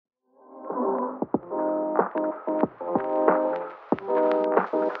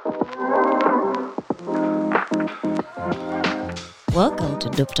Welcome to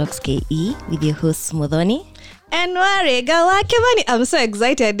Dope Talks KE with your host Modoni and Wari Gawakemani. I'm so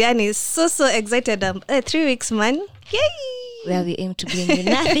excited, Yani. So excited. 3 weeks, man. Yay! Where we aim to bring you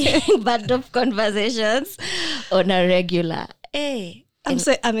nothing but dope conversations on a regular. Hey.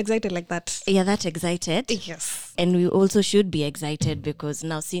 I'm excited like that. Yeah, that excited. Yes. And we also should be excited because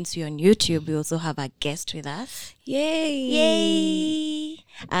now since we're on YouTube, we also have a guest with us. Yay!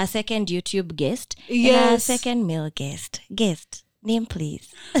 Our second YouTube guest. Yes. And our second male guest. Guest, name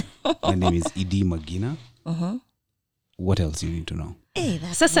please. My name is Idi Magina. What else you need to know? Hey,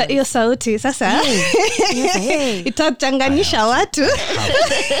 sasa hiyo sauti sasa hey. Itachanganyisha watu. I have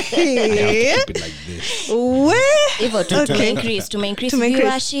to keep it like this. Hivyo to increase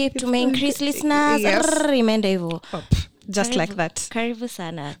viewership, to increase listeners. Yes. Remember hivyo. Just like that. Karibu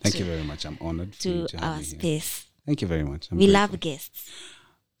sana. Thank you very much. I'm honored to have our you here. space. Thank you very much. We love guests.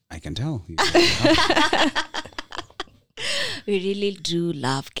 I can tell. We really do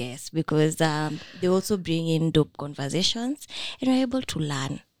love guests because they also bring in dope conversations and we're able to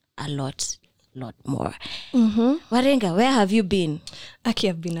learn a lot more. Warenga, where have you been? Aki,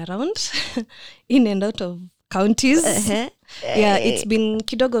 I've been around in and out of counties. Yeah, it's been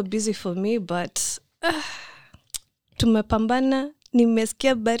kidogo busy for me, but tumepambana.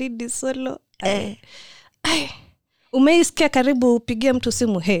 Nimesikia baridi solo. Umeisikia karibu upigie mtu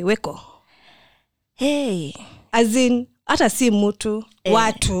simu, hey, weko. Hey. As in, hata si mtu,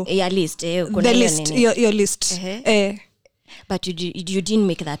 watu. Your list. The list, your list. But you didn't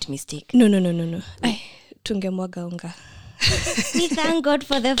make that mistake. No. Ay, tungemwaga unga. We thank God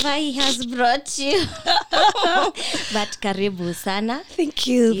for the fire he has brought you. But karibu sana. Thank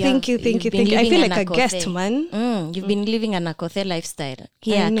you. I feel like a guest, man. You've been living an Akothe lifestyle.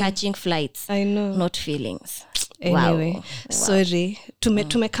 Here, catching flights. I know. Not feelings. Anyway, wow. Sorry.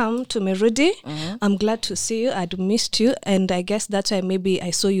 Tumerudi. I'm glad to see you. I'd missed you. And I guess that's why maybe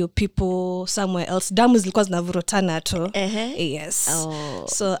I saw you people somewhere else. Damu zilikuwa zinavurutana tu. Yes. Oh.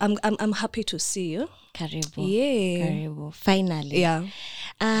 So I'm happy to see you. Karibu. Yeah. Karibu. Finally. Yeah.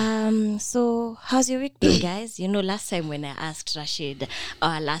 So how's your week been, guys? You know, last time when I asked Rashid,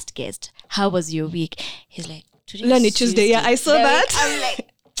 our last guest, how was your week? He's like, today's Tuesday. Yeah, I saw that. I'm like,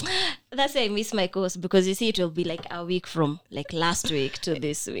 that's why I miss my course because you see it will be like a week from like last week to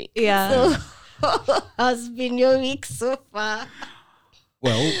this week. Yeah. So how's been your week so far?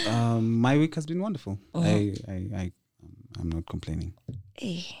 Well, my week has been wonderful. I'm not complaining.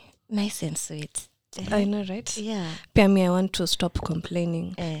 Hey, nice and sweet. I know, right? Yeah. Pia, I want to stop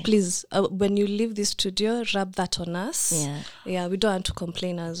complaining. Please, when you leave this studio, rub that on us. Yeah, we don't want to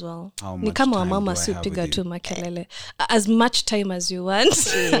complain as well. Ni kama wa mama si upiga tu makelele. As much time as you want.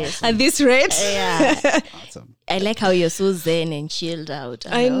 Yes. At this rate. Yeah. Awesome. I like how you're so zen and chilled out.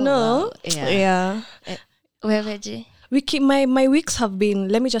 I know. Wow. Yeah. Where were you? My weeks have been,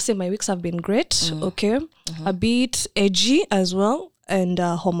 let me just say my weeks have been great. Okay. A bit edgy as well. And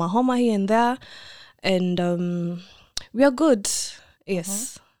homa here and there. And we are good.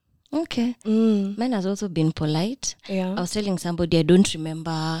 Yes. Okay. Mine has also been polite. Yeah. I was telling somebody I don't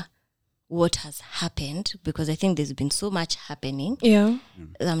remember what has happened because I think there's been so much happening. Yeah.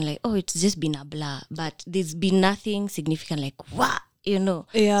 I'm like, oh, it's just been a blur. But there's been nothing significant like, wow, you know.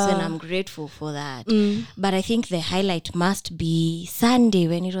 Yeah. So and I'm grateful for that. But I think the highlight must be Sunday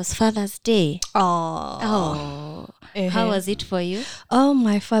when it was Father's Day. Oh. How was it for you? Oh,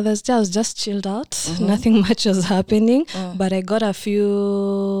 my Father's Day, I was just chilled out. Nothing much was happening. But I got a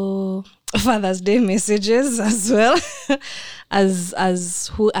few Father's Day messages as well as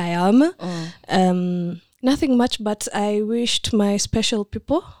who I am. Nothing much, but I wished my special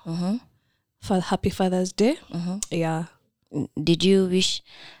people for happy Father's Day. Yeah. Did you wish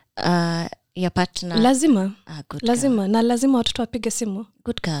your partner? Lazima. Good lazima. Girl. Na lazima watoto wapige simu.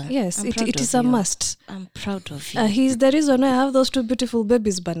 Good girl. Yes, it is a must. I'm proud of you. He's the reason I have those two beautiful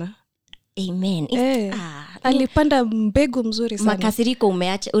babies, bana. Amen. Alipanda mbegu mzuri sana. Makasiriko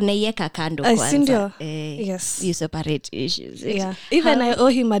unaiweka kando kwanza. Sindio? Yes. You separate issues. Yeah. Even I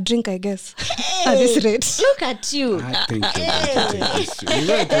owe him a drink, I guess. At this rate. Look at you. I think you're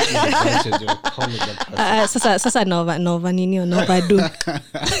going to take advantage of calling that. Sasa nova nini nova do.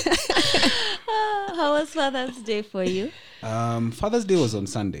 How was Father's Day for you? Father's Day was on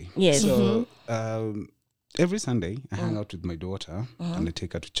Sunday. Yes. So every Sunday I hang out with my daughter and I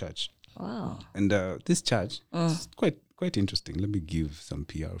take her to church. Wow. And this church is quite interesting. Let me give some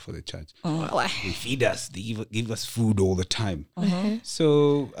PR for the church. They feed us. They give us food all the time.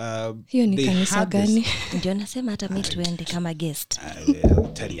 So hiyo ni kanisa gani? Ndio nasema hata mimi tuende kama guest.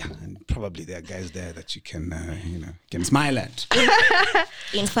 I'll tell you. And probably there are guys there that you can, can smile at.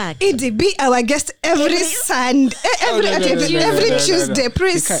 In fact, Edie, be our guest every Sunday, every Tuesday,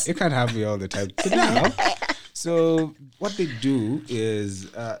 please. You can't have me all the time. But now, so what they do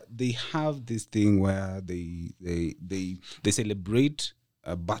is they have this thing where they celebrate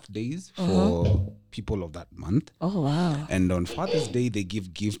birthdays for people of that month. oh wow. And on Father's Day, they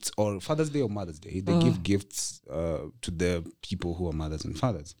give gifts, or Father's Day or Mother's Day, they give gifts to the people who are mothers and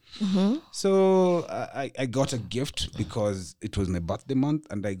fathers. So I got a gift because it was my birthday month,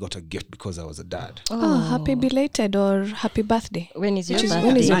 and I got a gift because I was a dad. Oh, happy belated or happy birthday. When is your Which is- birthday?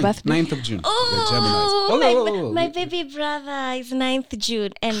 when is your birthday? 9th of June. Oh, Geminis. my baby brother is 9th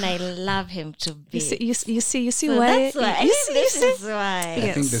June, and I love him to be. You see So why? that's why. You see, This is why.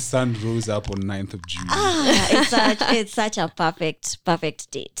 I think the sun rose up on 9th of June. It's such a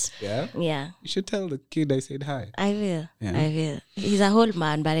perfect date. Yeah? Yeah, You should tell the kid I said hi. I will. Yeah. I will. He's a whole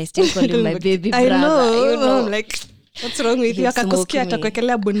man, but I still call him my baby I brother. know. You know. I'm like, what's wrong with you? He's Akakusikia smoking me.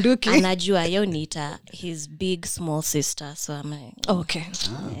 atakuwekelea bunduki. Anajua yonita his big small sister, so I'm like, Okay.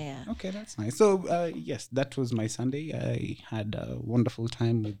 yeah. Okay, that's nice. So, yes, that was my Sunday. I had a wonderful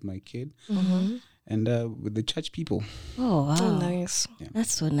time with my kid and with the church people. Oh wow. Oh, nice.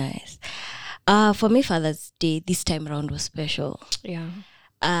 That's so nice. For me, Father's Day this time around was special. Yeah.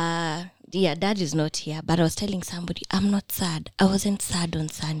 Yeah, Dad is not here, but I was telling somebody I'm not sad. I wasn't sad on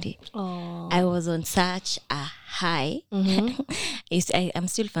Sunday. Oh. I was on such a high. I'm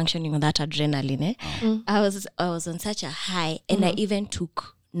still functioning on that adrenaline. I was on such a high, and I even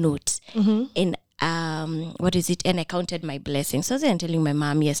took notes. And what is it? And I counted my blessings. So I was telling my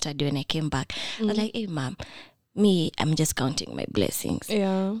mom yesterday when I came back. I was like, hey mom, I'm just counting my blessings.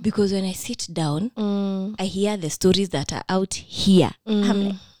 Yeah. Because when I sit down, I hear the stories that are out here. I'm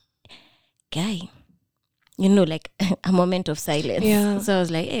like, guy, like a moment of silence. Yeah. So I was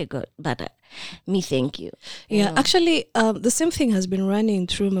like, hey God, but me, thank you. Yeah, actually, the same thing has been running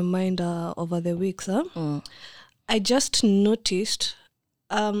through my mind over the weeks. I just noticed,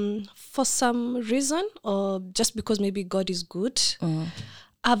 for some reason, or just because maybe God is good,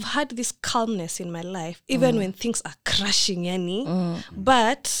 I've had this calmness in my life, even when things are crashing, yani.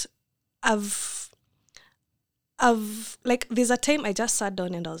 But I've like, there's a time I just sat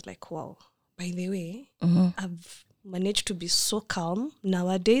down and I was like, wow, by the way, I've managed to be so calm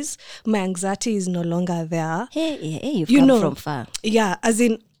nowadays. My anxiety is no longer there. Hey, you've You come know, from far. Yeah, as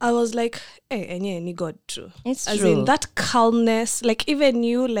in, I was like, hey, any God too. It's as true. in that calmness, like even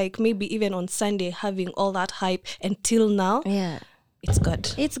you, like maybe even on Sunday having all that hype until now, Yeah. it's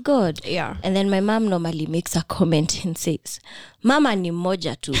good. It's good. Yeah. And then my mom normally makes a comment and says, Mama ni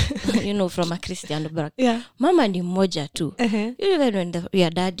moja tu. From a Christian background. Yeah. Mama ni moja tu. Uh-huh. Even when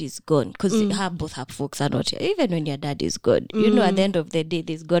your dad is gone, because both her folks are not here. Even when your dad is gone, at the end of the day,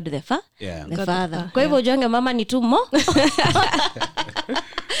 there's God the Yeah. the God Father. the Kwa hivyo ujonge mama ni tu mo.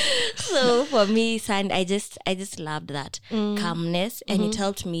 So for me, son, I just loved that calmness, and it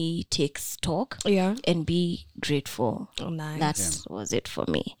helped me take stock Yeah. and be grateful. Oh, nice. That was it for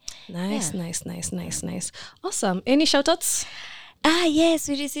me. Nice, nice. Awesome. Any shout outs? Yes,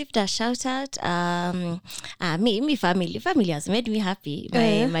 we received a shout out. Me family has made me happy.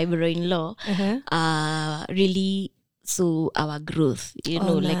 My brother-in-law really saw our growth.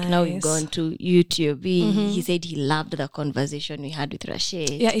 Like now we've nice. gone to YouTube. He said he loved the conversation we had with Rashid.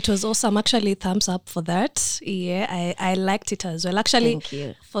 Yeah, it was awesome. Actually, thumbs up for that. Yeah, I liked it as well. Actually, Thank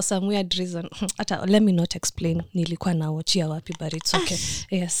you. for some weird reason, let me not explain. Nilikuwa nawachia wapi, but it's okay.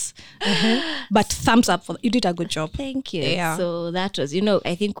 Yes. But thumbs up for you did a good job. Thank you. Yeah. So that was,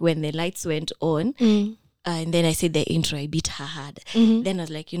 I think when the lights went on, and then I said the intro, I beat her hard. Then I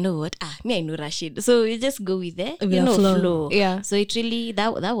was like, you know what? Me, I know Rashid. So you just go with the, flow. Yeah. So it really,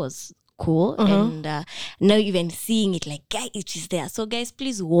 that was cool. And now even seeing it, like, guys, it is there. So guys,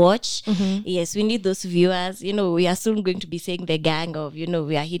 please watch. Yes, we need those viewers. We are soon going to be saying the gang of, we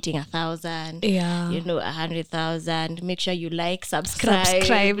are hitting 1,000. Yeah. 100,000. Make sure you like, subscribe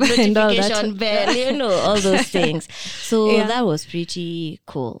and all that. notification bell, all those things. So that was pretty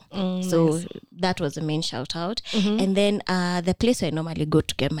cool. So nice. that was the main shout out. And then the place where I normally go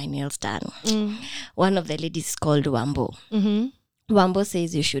to get my nails done, one of the ladies is called Wambo. Wambo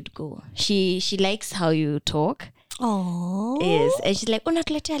says you should go. She likes how you talk. Oh. Yes. And she's like,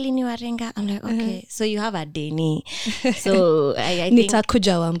 unatuletea lini warenga? I'm like, okay. So you have a deni. So I think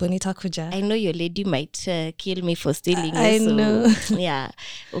Nitakuja Wambo, nitakuja. I know your lady might kill me for stealing I you. So, know. Yeah.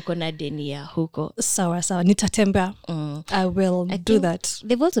 Uko na deni ya huko. Sawa. Nitatembea. I will do think that.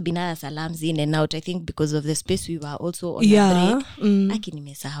 They've also been other salams in and out, I think, because of the space we were also on Yeah. a break. Aki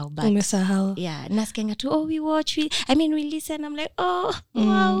nimesahau, but Umesahau. yeah, nasikianga tu, we watch, we listen. I'm like, oh,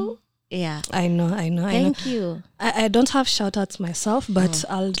 wow. Yeah. I know. Thank you. I don't have shout outs myself, but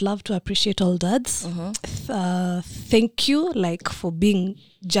I'd love to appreciate all dads. Thank you, like, for being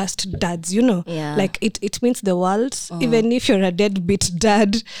just dads, Yeah. like it means the world. Even if you're a deadbeat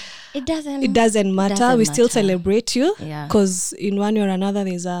dad, It doesn't matter. doesn't We still matter. celebrate you, Yeah. because in one way or another,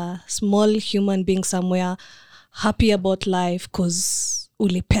 there's a small human being somewhere happy about life because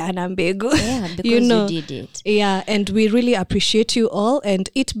ulipeana mbegu. Yeah, because you did it. Yeah, and we really appreciate you all, and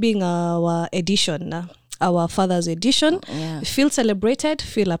it being our edition, our Father's edition. Yeah. Feel celebrated,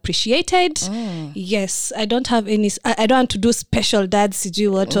 feel appreciated. Yes, I don't have any, I don't want to do special dads,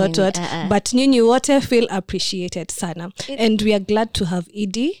 sijui what, but nyinyi wote feel appreciated sana. And we are glad to have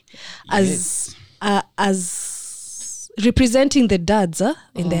Edie as representing the dads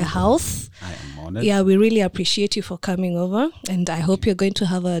in their house. I am honored. Yeah, we really appreciate you for coming over, and I hope you're going to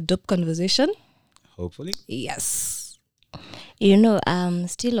have a dope conversation. Hopefully. Yes.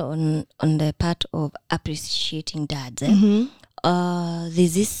 Still on the part of appreciating dads.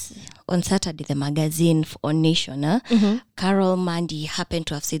 There's this on Saturday, the magazine on Nation. Carol Mandy happened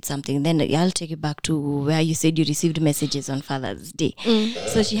to have said something. Then I'll take you back to where you said you received messages on Father's Day.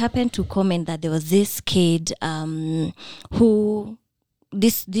 So she happened to comment that there was this kid who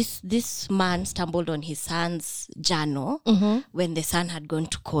this man stumbled on his son's journal when the son had gone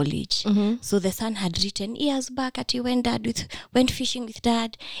to college. So the son had written years back that he went fishing with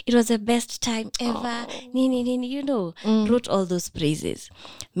dad. It was the best time ever. Wrote all those praises.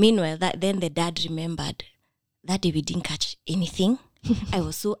 Meanwhile, then the dad remembered that day we didn't catch anything. I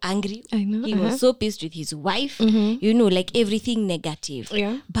was so angry. I know. He was so pissed with his wife. Like everything negative.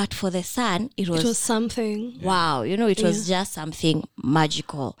 Yeah. But for the son, it was something. wow. It was just something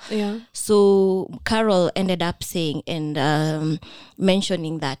magical. Yeah. So Carol ended up saying and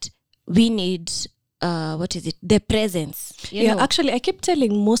mentioning that we need the presence. You know? Actually, I keep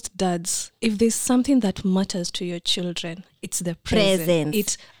telling most dads, if there's something that matters to your children, it's the presence.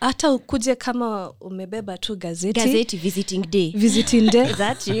 It's hata ukuje kama umebeba tu gazeti visiting day. Is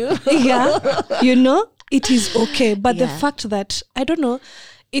that you? Yeah. It is okay. But the fact that, I don't know,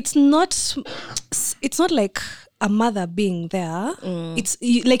 it's not like a mother being there. It's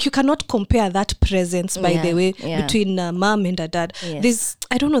like you cannot compare that presence, by the way, between a mom and a dad. Yes.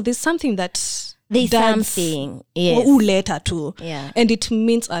 There's something that there's dads something, yes. Later too. Yeah. And it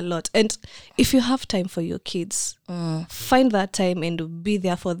means a lot. And if you have time for your kids, find that time and be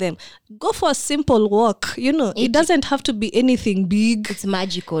there for them. Go for a simple walk. It doesn't have to be anything big. It's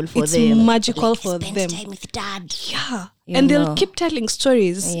magical for it's them. It's magical for spend them. Time with dad. Yeah. They'll keep telling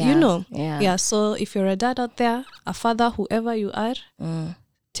stories, Yeah. So if you're a dad out there, a father, whoever you are,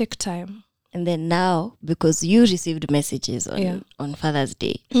 take time. And then now, because you received messages on Father's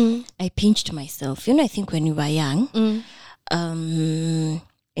Day, I pinched myself. I think when you were young, and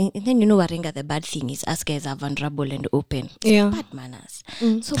then Warenga, the bad thing is us guys are vulnerable and open. Bad manners.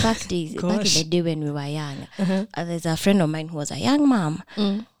 So back in the day when we were young, there's a friend of mine who was a young mom.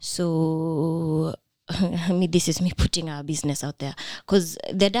 So this is me putting our business out there, because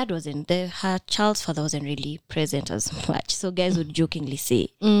the dad her child's father wasn't really present as much, so guys would jokingly say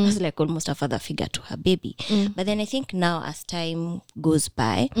it's like almost a father figure to her baby. But then I think now, as time goes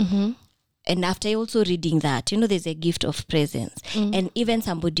by, and after also reading that, there's a gift of presence. And even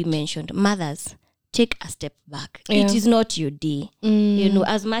somebody mentioned, mothers, take a step back. It is not your day.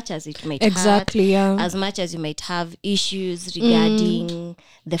 As much as it might hurt, as much as you might have issues regarding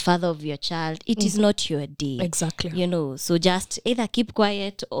the father of your child, it is not your day. Exactly. So just either keep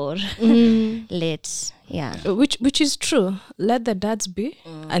quiet or which is true. Let the dads be.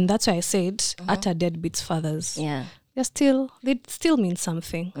 And that's why I said at a deadbeat fathers. Yeah. They still mean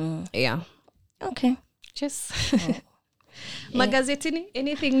something. Yeah. Okay. Just Magazetini,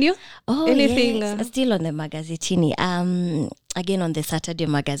 anything new? Oh, anything yes. Still on the Magazetini. Again on the Saturday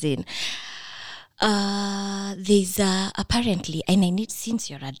magazine. There's apparently, and I need, since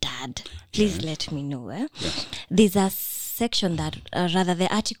you're a dad, please let me know. There's a section that the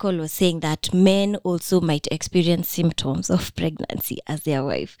article was saying that men also might experience symptoms of pregnancy as their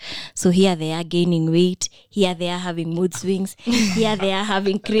wife. So here they are gaining weight, here they are having mood swings, here they are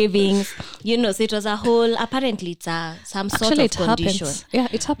having cravings, so it was a whole, apparently it's some sort of condition. Happens. Yeah,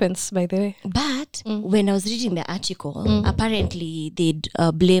 it happens, by the way. But when I was reading the article, apparently they'd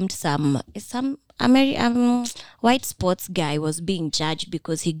blamed some white sports guy was being judged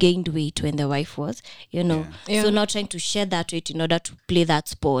because he gained weight when the wife was, so not trying to share that weight in order to play that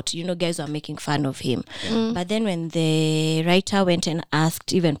sport. Guys were making fun of him. But then when the writer went and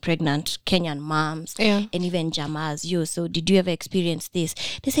asked even pregnant Kenyan moms and even Jamas, so did you ever experience this?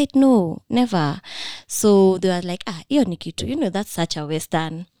 They said, no, never. So they were like, iyo ni kitu, that's such a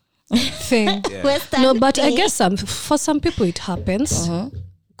Western thing. Western No, but I thing. guess for some people it happens.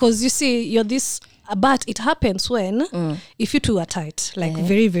 Because you see, you're this, but it happens when, if you two are tight, like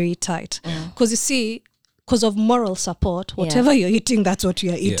very, very tight. Because you see, because of moral support, whatever you're eating, that's what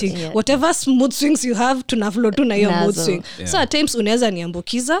you are eating. Yeah. Whatever mood swings you have, tunaflow tu na hiyo mood Nazo. swing. So at times unaweza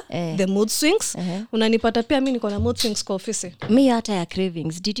niambukiza the mood swings. Unanipata pia mimi niko na mood swings kwa ofisi. Me hata ya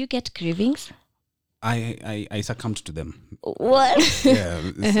cravings. Did you get cravings? I succumbed to them. What? Yeah,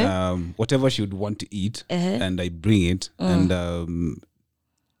 it's, whatever she would want to eat, and I bring it, and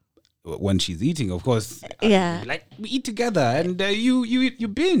when she's eating, of course, like we eat together, and you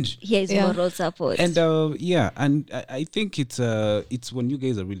binge. Here's moral support. And and I think it's when you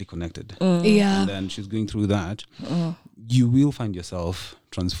guys are really connected. Yeah. And then she's going through that. You will find yourself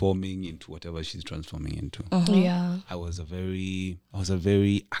transforming into whatever she's transforming into. Yeah. I was a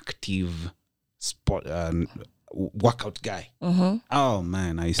very active sport workout guy. Oh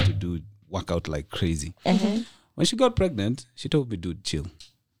man, I used to do workout like crazy. When she got pregnant, she told me, dude, chill.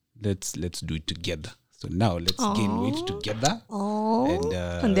 Let's do it together. So now let's gain weight together.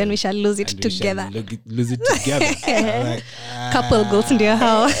 And then we shall lose it together. Lose it together. I'm like, Couple goes into your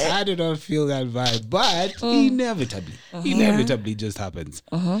house. I do not feel that vibe, but inevitably just happens.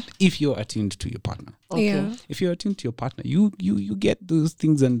 If you're attuned to your partner. Yeah. If you're attuned to your partner, you get those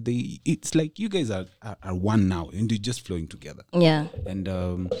things, and it's like you guys are one now, and you're just flowing together. Yeah. And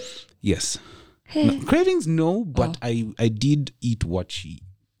yes. No, cravings, no, but I did eat what she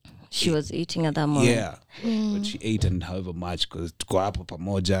was eating at that moment. Yeah. But she ate, and however much, because tuko hapo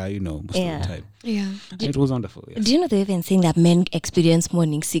pamoja, most of the time. Yeah. It was wonderful. Yes. Do you know they're even saying that men experience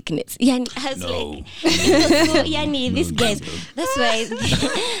morning sickness? Yani, I was like, so, yani, these guys. That's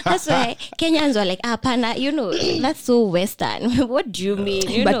why Kenyans were like, pana, that's so Western. What do you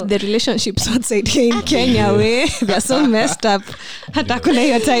mean? But the relationships outside here in Kenya, they're so messed up. Hata kuna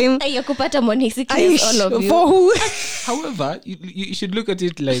hiyo time. You kupata morning sickness, all of you. For who? However, you should look at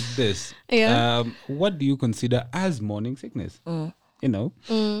it like this. Yeah. What do you consider as morning sickness?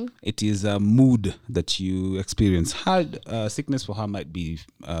 It is a mood that you experience. Hard sickness for her might be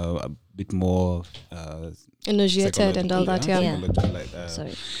a bit more Initiated and all that. Yeah.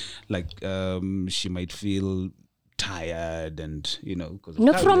 Sorry. Like she might feel tired, and because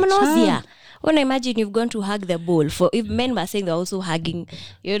No, from nausea. When I imagine you've gone to hug the bowl. For if men were saying they're also hugging,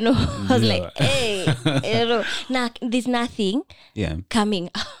 I was like, hey, nah, there's nothing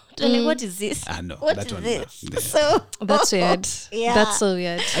coming out. Like, what is this? No, what that is one, this? yeah. So That's weird. Yeah. That's so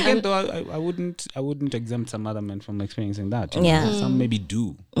weird. Again, though, I wouldn't exempt some other men from experiencing that. Yeah. Some maybe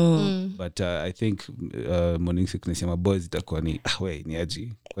do, but I think morning sickness, my boys itakuwa ni ni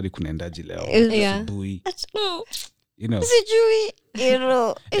aji, kwani kunaendaji leo? Yeah. Asubuhi. sijui,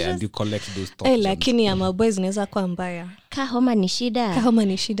 And you collect those thoughts. Lakini ya maboys inaweza kuwa mbaya. Kahoma ni shida. Kahoma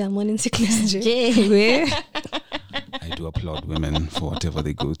ni shida, morning sickness je. I do applaud women for whatever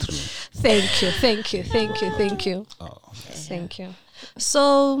they go through. Thank you. Oh, okay. Thank you.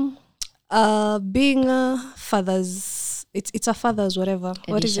 So, being fathers, it's a father's whatever.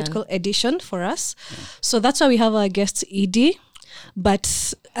 Edition. What is it called? Edition for us. Yeah. So that's why we have our guest Edie.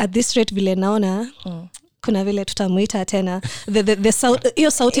 But at this rate, vile naona kuna vile tutamuita tena the sound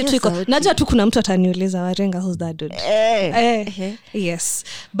hiyo sauti tu iko najua tu kuna mtu ataniuliza Warenga, who's that dude? Yes,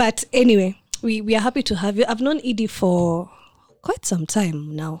 but anyway, we are happy to have you. I've known Edie for quite some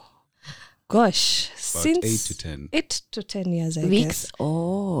time now. Gosh, about since 8 to 10 years, I weeks. guess.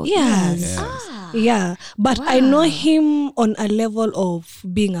 Oh, yes. Yeah, but wow. I know him on a level of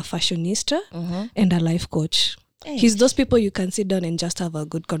being a fashionista and a life coach. He's those people you can sit down and just have a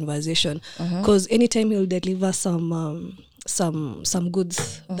good conversation, because anytime he'll deliver some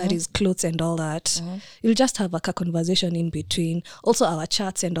goods, that is clothes and all that, you'll just have a conversation in between, also our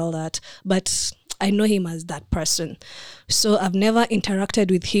chats and all that. But I know him as that person, so I've never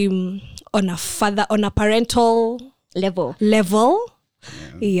interacted with him on a parental level.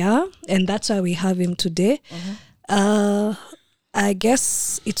 Yeah, and that's why we have him today. I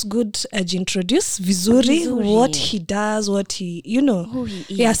guess it's good to introduce Vizuri, what he does, what he, who he is.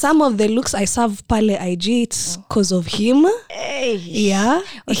 Yeah, some of the looks I serve pale IG, it's because of him. Yeah.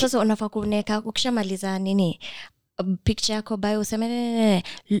 Sasa unafaa kuneka ukishamaliza nini picture yako by useme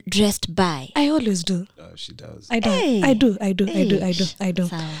dressed by. I always do. She does. I do.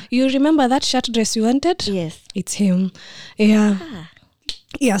 Sawa. You remember that shirt dress you wanted? Yes. It's him. Yeah.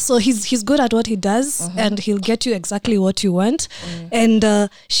 Yeah, so he's good at what he does, and he'll get you exactly what you want. And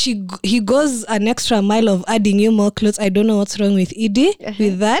he goes an extra mile of adding you more clothes. I don't know what's wrong with Edie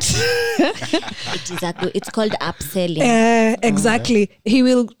with that. It's called upselling. Exactly. He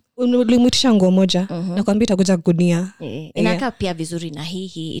will ulimwitisha nguo moja nakwambia itakuja gunia. Inakaa pia vizuri na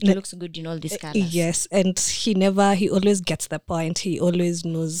hii it looks good in all these colors. Yes, and he always gets the point. He always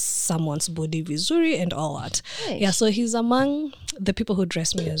knows someone's body vizuri and all that. Nice. Yeah, so he's among the people who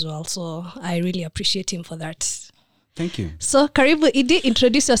dress me as well, so I really appreciate him for that. Thank you. So karibu Idi,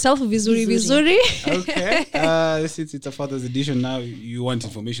 introduce yourself vizuri. Okay. Since it's a Father's edition now, you want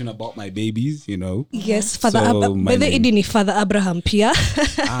information about my babies, you know. Yes, my Idi ni Father Abraham pia.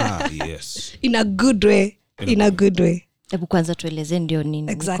 Yes. In a good way. Hebu kwanza tueleze ndio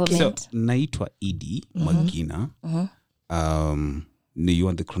nini. Exactly. So naitwa Idi Magina. You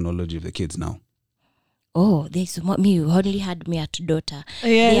want the chronology of the kids now? Oh, there's more. You only had me at daughter.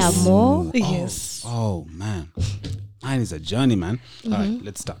 Yes. There are more. Yes. Oh man, mine is a journey, man. All right,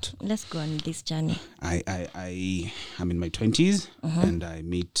 let's start. Let's go on this journey. I'm in my 20s and I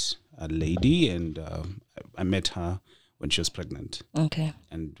meet a lady and I met her when she was pregnant. Okay.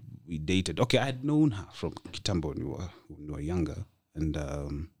 And we dated. Okay, I had known her from Kitambo when we were younger, and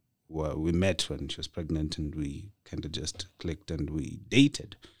we met when she was pregnant, and we kind of just clicked, and we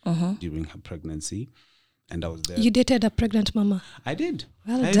dated during her pregnancy. And I was there. You dated a pregnant mama? I did.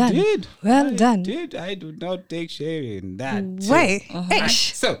 Well done. I did. I do not take shame in that. Why?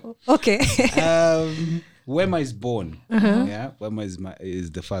 So, okay. Wema is born. Yeah, Wema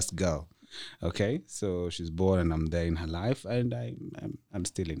is the first girl. Okay, so she's born, and I'm there in her life, and I'm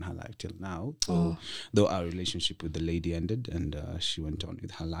still in her life till now. So, though our relationship with the lady ended, and she went on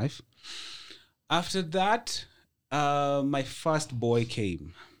with her life. After that, my first boy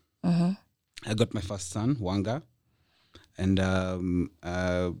came. I got my first son, Wanga, and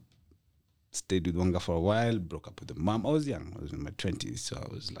stayed with Wanga for a while, broke up with the mom. I was young. I was in my 20s, so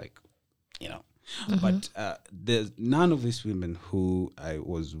I was like, you know. But there's none of these women who I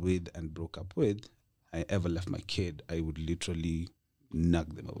was with and broke up with, I ever left my kid. I would literally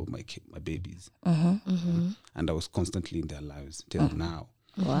nag them about my babies. And I was constantly in their lives till now.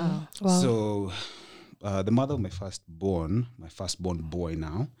 Wow. So the mother of my firstborn boy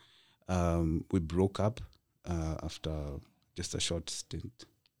now, we broke up after just a short stint.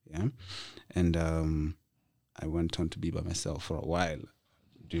 Yeah. And I went on to be by myself for a while.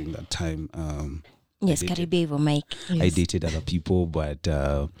 During that time, yes, Karibu Mike. I dated other people, but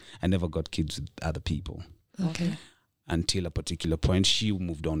I never got kids with other people. Okay. Until a particular point, she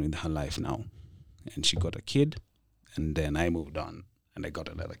moved on with her life now, and she got a kid, and then I moved on, and I got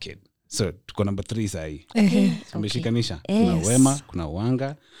another kid. So tuko number 3 sahi. Tumeshikanisha. Kuna Wema, kuna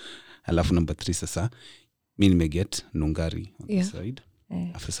Wanga, alafu number 3 sasa. Mi nimeget Nungari on this side.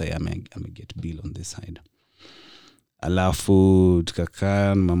 After say I'm get Bill on this side. Alafu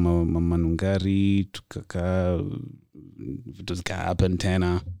tukakaa mama Nungari, tukakaa vitu zika happen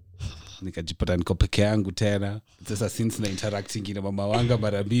tena, nikajipata niko peke yangu tena. Sasa since na interacting na mama Wanga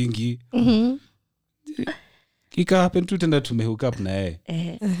mara mingi, kika happen tu tena tumehook up na yeye.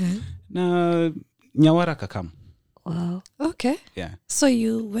 Na Nyawara kakam. Wow. Okay. Yeah. So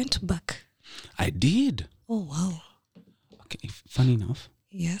you went back? I did. Oh wow. Okay, funny enough.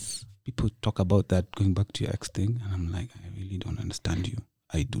 Yes. People talk about that going back to your ex thing, and I'm like, I really don't understand you.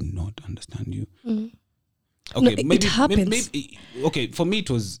 I do not understand you. Okay, No, maybe it happens. Maybe, okay, for me it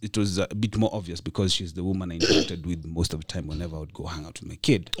was a bit more obvious because she's the woman I interacted with most of the time whenever I would go hang out with my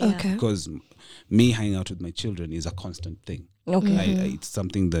kid. Okay. Because me hanging out with my children is a constant thing. Okay. It's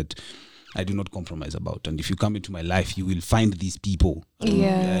something that I do not compromise about. And if you come into my life, you will find these people.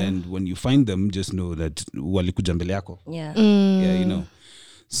 Yeah. And when you find them, just know that walikuja mbele yako. Yeah. Yeah, you know.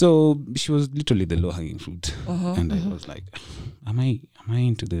 So she was literally the low-hanging fruit. And I was like, am I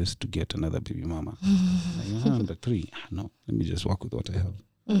into this to get another baby mama? Like, number 3. No, let me just work with what I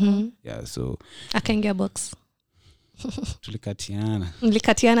have. Yeah, so Akaingia box. tulikatiana.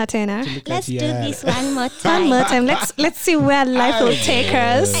 Mlikatiana tena. Let's do this one more time. One more time. Let's see where life will take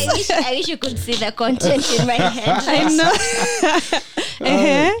us. I wish you could see the content in my head. I know.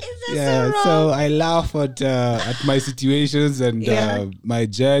 Yeah, so I laugh at my situations and my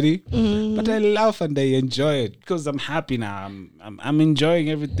journey, but I laugh and I enjoy it because I'm happy now. I'm enjoying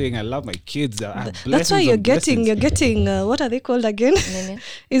everything. I love my kids. I have That's why you're getting what are they called again?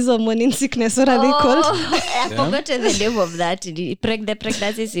 Is a morning sickness. What are they called? I've forgotten the name of that. The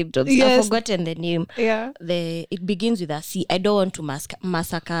pregnancy symptoms. Yes. I've forgotten the name. Yeah. It begins with a C. I don't want to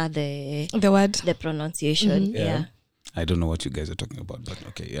massacre the word, the pronunciation. Yeah. I don't know what you guys are talking about, but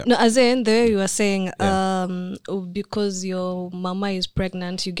okay, yeah. No, as in there you were saying, because your mama is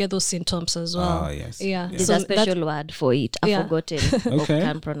pregnant, you get those symptoms as well. Yes. Yeah. There's So a special word for it. I've forgotten. Okay. I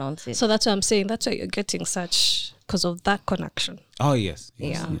can't pronounce it. So that's what I'm saying. That's why you're getting such, because of that connection. Oh, yes.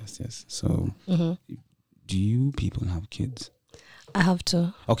 Yeah. Yes. So, do you people have kids? I have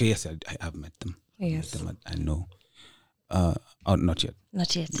to. Okay, yes, I have met them. Yes. Met them, I know. Not yet.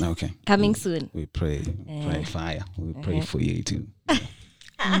 Not yet. Okay. Coming soon. We pray fire. We pray for you too.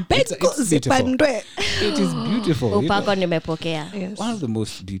 It's beautiful. It is beautiful. Upako nimepokea. Yes. One of the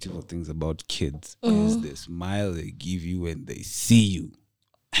most beautiful things about kids is the smile they give you when they see you,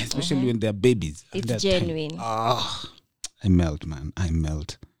 especially when they're babies. It's genuine. I melt, man. I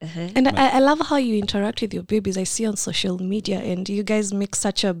melt. And I love how you interact with your babies. I see on social media, and you guys make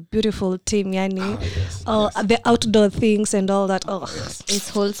such a beautiful team, Yani. The outdoor things and all that. It's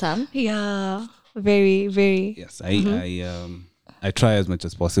wholesome. Yeah, very, very. Yes, I try as much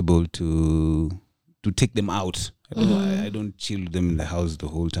as possible to take them out. I don't chill them in the house the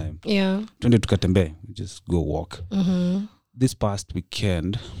whole time. Yeah. Twende tukatembe, just go walk. This past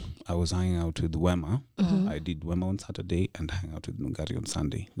weekend, I was hanging out with Wema. I did Wema on Saturday and hang out with Nungari on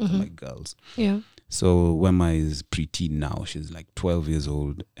Sunday with my girls. Yeah. So Wema is preteen now. She's like 12 years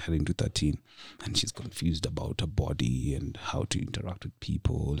old, heading to 13. And she's confused about her body and how to interact with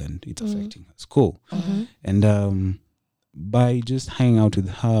people, and it's affecting her school. And by just hanging out with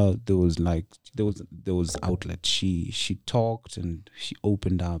her, there was outlet. She talked and she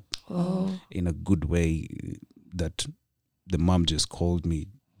opened up in a good way that the mom just called me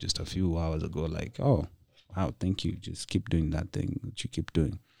just a few hours ago, like, oh, wow, thank you. Just keep doing that thing that you keep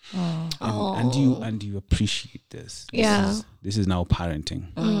doing. And you appreciate this. This is now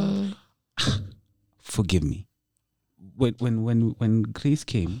parenting. Forgive me. When Grace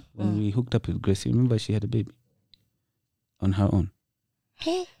came, when we hooked up with Grace, you remember she had a baby on her own.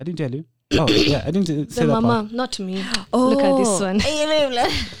 I didn't tell you. Oh, yeah, I didn't say the that mama, part. not me. Look at this one.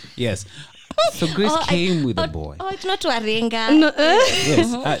 Yes. So Grace came with a boy. Oh, it's not Warenga. No,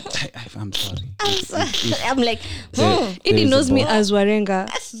 Yes, I'm sorry. I'm like, Edie knows me as Warenga,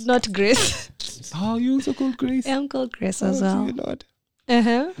 not Grace. Oh, you also called Grace? I'm called Grace as well. Dear Lord.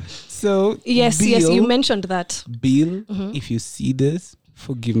 So So yes, Bill, you mentioned that. Bill, if you see this,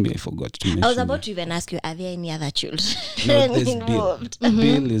 forgive me, I forgot to mention. I was about to even ask you, are there any other children No, there's Bill. involved?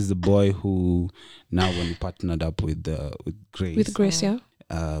 Bill is the boy who now, when we partnered up with Grace, With Grace, yeah.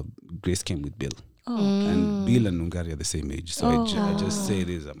 Grace came with Bill. And Bill and Nungari are the same age, so I just say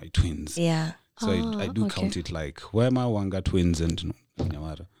these are my twins. Yeah. So I do count it like Wema, Wanga twins, and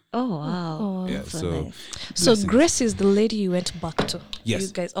Nyamara. Oh, wow. Yeah, so so nice. So blessings. Grace is the lady you went back to. Yes. You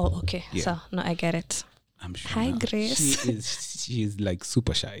guys. Oh, okay. Yeah. So now I get it. I'm sure Hi, now. Grace. She is like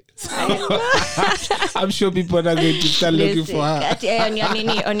super shy. I'm sure people are going to start looking for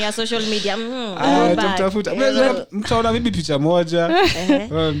her. On your social media. Tamtafuta. Mtaona vipi picha moja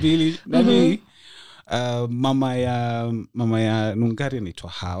mbili nani mama ya Nungari anaitwa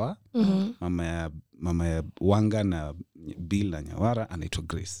Hawa, mama ya Wanga na Bill na Nyawara anaitwa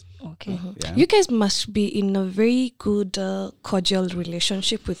Grace. Okay. Yeah. You guys must be in a very good cordial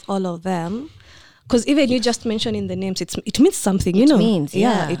relationship with all of them. Because even you just mentioning the names, it means something, you know. Means,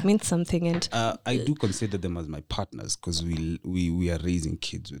 yeah. It means something. And I do consider them as my partners because we are raising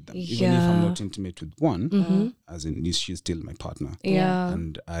kids with them. Even if Yeah. I'm not intimate with one, as in she's still my partner. yeah,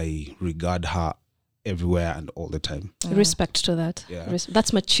 And I regard her everywhere and all the time. respect to that. Yeah.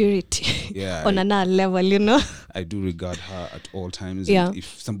 That's maturity Yeah, on another level, you know. I do regard her at all times. Yeah. And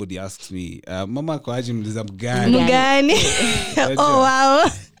if somebody asks me, Mama kwaji mliza mgani? Mgani? Oh,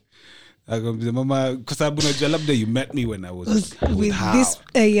 wow. Akamwambia mama kwa sababu unajua labda you met me when I was with her. This,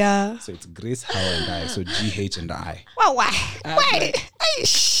 yeah. So it's Grace, How and I. So GH and I. Wow, why?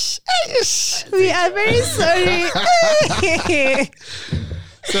 We are very sorry.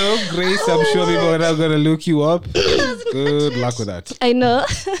 So Grace, I'm sure people are now going to look you up. Good luck with that. I know.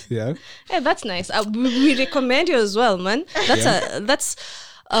 Yeah. Hey, that's nice. We recommend you as well, man. That's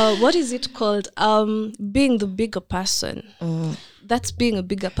what is it called? Being the bigger person. That's being a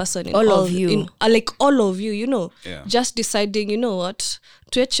bigger person in All of you. Like all of you, you know. Yeah. Just deciding, you know what?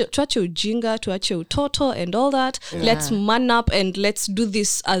 Tuache ujinga, tuache utoto and all that. Yeah. Let's man up and let's do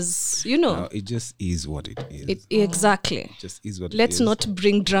this as, you know. No, it just is what it is. Exactly. It just is what Let's it is. not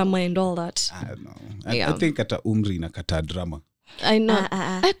bring drama and all that. I don't know. Yeah. I think kata umri na kata drama. I know.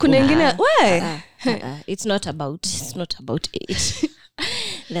 Kuna ingine, why? It's not about it.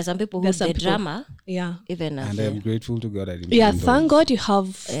 There's some people who There's some the people- drama, Yeah. even as And I'm grateful to God I didn't Yeah, find thank those. God you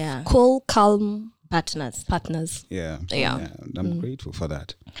have Yeah. cool, calm partners. partners. Yeah. Yeah. And I'm grateful for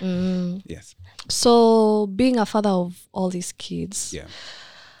that. Yes. So being a father of all these kids, Yeah.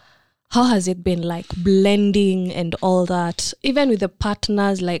 how has it been like blending and all that? Even with the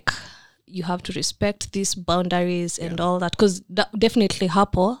partners, like you have to respect these boundaries and all that. Because definitely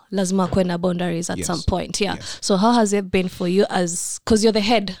hapo, lazima kuwe na boundaries at Yes. some point. Yeah. Yes. So how has it been for you because you're the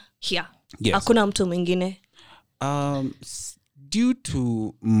head here? Yes. Hakuna mtu mwingine. due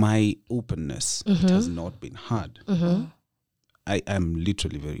to my openness, it has not been hard. I am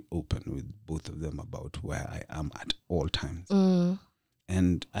literally very open with both of them about where I am at all times.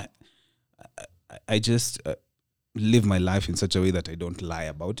 And I just live my life in such a way that I don't lie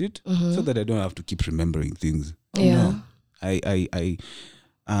about it, so that I don't have to keep remembering things. Yeah.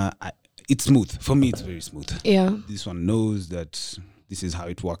 It's smooth. For me, it's very smooth. Yeah. This one knows that this is how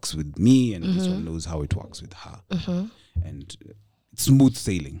it works with me, and this one knows how it works with her. And it's smooth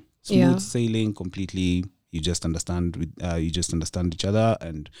sailing. Smooth sailing completely. You just understand each other,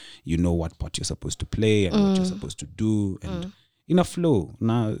 and you know what part you're supposed to play and what you're supposed to do, and in a flow.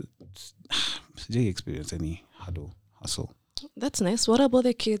 Now, did you experience any hustle? That's nice. What about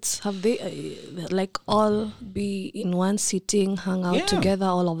the kids? Have they like all be in one sitting, hang out together,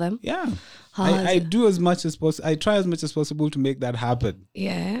 all of them? Yeah. I do as much as possible. I try as much as possible to make that happen.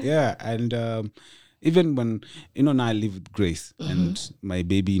 Yeah. Yeah. And even when, now I live with Grace and my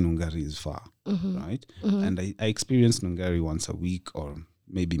baby in Ungari is far, right? And I experience Ungari once a week or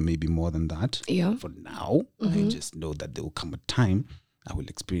maybe more than that. Yeah. For now, I just know that there will come a time I will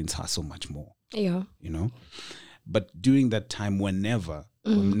experience her so much more. Yeah. But during that time, whenever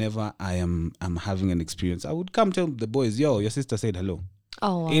I'm having an experience, I would come tell the boys, yo, your sister said hello.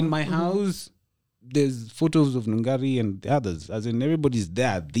 Oh, wow. In my house, there's photos of Nungari and the others. As in, everybody's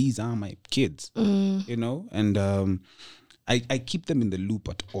there. These are my kids, and I keep them in the loop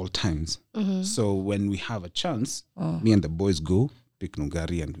at all times. So when we have a chance, me and the boys go pick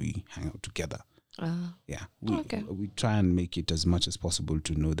Nungari and we hang out together. Yeah, we try and make it as much as possible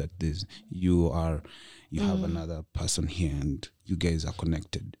to know that you have another person here and you guys are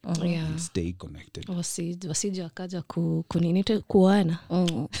connected. And stay connected. Wasije wakaja kuninite kuana.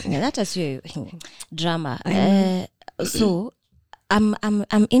 That is your drama. So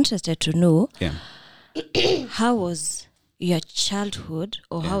I'm interested to know how was your childhood,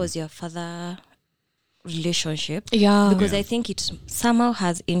 or how was your father relationship? Because I think it somehow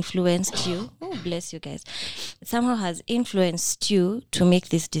has influenced you. Oh, bless you guys. It somehow has influenced you to make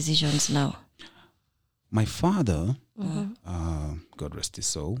these decisions now. My father, God rest his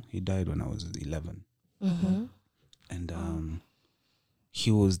soul, he died when I was 11. And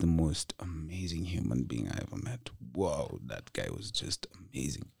he was the most amazing human being I ever met. Wow, that guy was just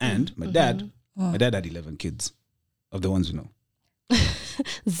amazing. And my dad had 11 kids, of the ones you know.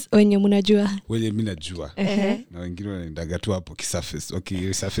 Wenye munajua. Wenye mi najua. Na wengine wanaendaga tu hapo kisurface.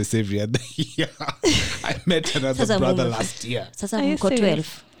 Okay, surface every other year. I met another brother last year. Sasa mko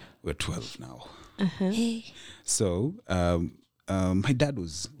 12. We're 12 now. So my dad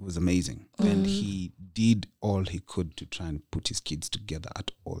was amazing, and he did all he could to try and put his kids together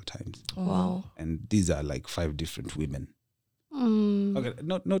at all times. Wow. And these are like 5 different women. Okay,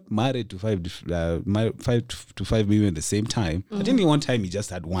 not married to 5 women at the same time. I think one time he just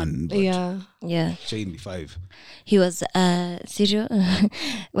had one. But chain 5. He was serial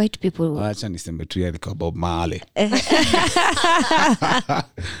white people. Acha niseme tu yalikuwa Bob Marley.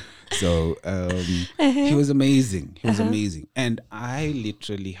 So he was amazing. He was amazing, and I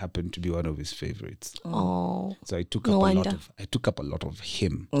literally happened to be one of his favorites. Oh, so I took up a lot of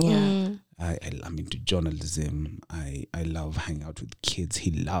him. Yeah. I'm into journalism. I love hanging out with kids.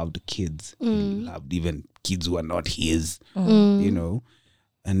 He loved kids. He loved even kids who are not his. And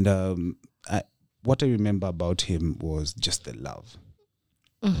what I remember about him was just the love.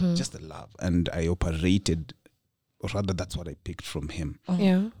 Just the love. And I operated, or rather that's what I picked from him.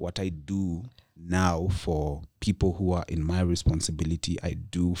 What I do now for people who are in my responsibility, I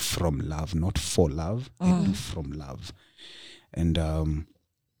do from love, not for love. I do from love. And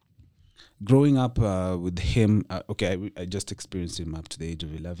growing up with him, I just experienced him up to the age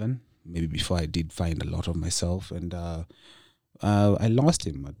of 11, maybe before I did find a lot of myself. And I lost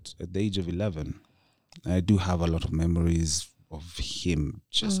him at the age of 11. I do have a lot of memories of him.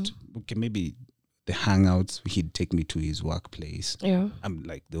 Maybe the hangouts, he'd take me to his workplace. Yeah. I'm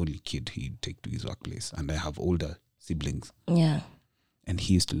like the only kid he'd take to his workplace, and I have older siblings. Yeah. And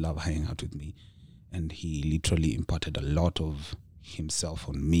he used to love hanging out with me, and he literally imparted a lot of himself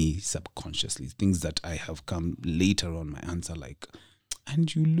on me subconsciously, things that I have come later on my answer like,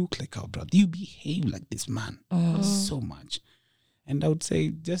 and you look like our brother, you behave like this man so much. And I would say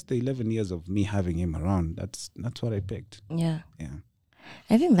just the 11 years of me having him around, that's what I picked. Yeah.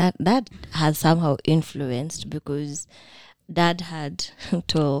 I think that has somehow influenced, because dad had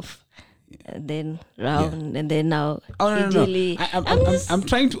 12, and then round, and then now. Oh no! I'm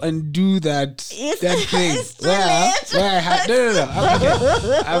trying to undo that thing. Where I had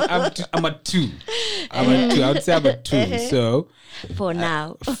I'm a 2. I would say I'm a 2. So for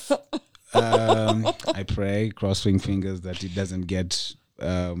now, I pray, crossing fingers that it doesn't get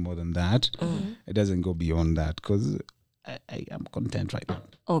more than that. It doesn't go beyond that because I am content right now.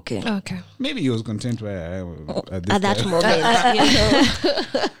 Okay. Maybe he was content where I am at this At that time. moment,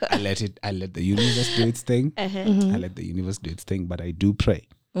 I let the universe do its thing. I let the universe do its thing, but I do pray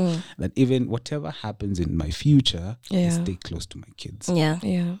that even whatever happens in my future, I stay close to my kids. Yeah.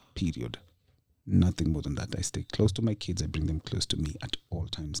 Period. Nothing more than that. I stay close to my kids. I bring them close to me at all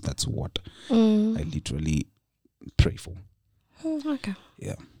times. That's what I literally pray for. Okay.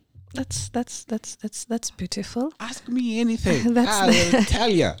 Yeah. That's beautiful. Ask me anything. That's I will tell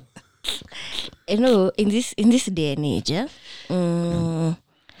you. You know, in this day and age,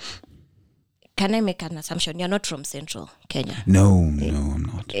 can I make an assumption? You're not from Central Kenya. No, I'm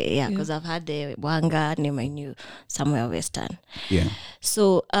not. Yeah, because I've had the Wanga name I knew somewhere Western. Yeah.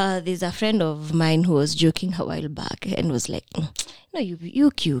 So there's a friend of mine who was joking a while back and was like, no,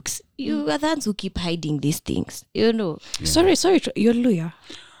 you cukes, you are the ones who keep hiding these things, you know. Yeah. Sorry, you're Luya.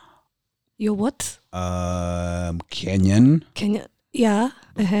 You're what? Kenyan. Kenya. Yeah.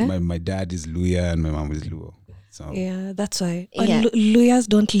 My dad is Luya and my mom is Luo. So Yeah, that's why. Yeah. Lawyers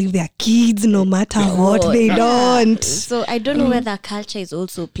don't leave their kids no matter what. They don't. So I don't know whether culture is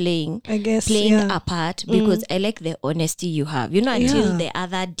also playing I guess, a part, because I like the honesty you have. You know, until the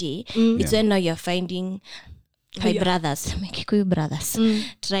other day, it's when now you're finding my brothers, my Kikuyu brothers,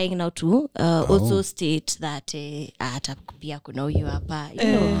 trying now to also state that hata pia kuna huyu hapa,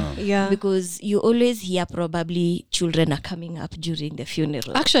 you know, because you always hear probably children are coming up during the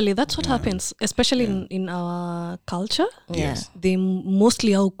funeral. Actually, that's what happens, especially in our culture. Yes. They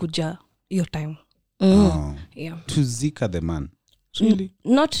mostly kuja your time. Yeah. To Zika the man. Really?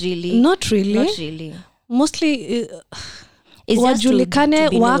 Not really. Not really. Not really. Mostly It's just to wajulikane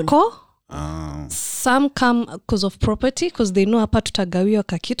be known. wako. Some come because of property, because they know hapa tutagawiwa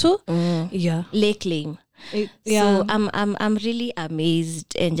kakitu. Yeah. Lay claim. So I'm really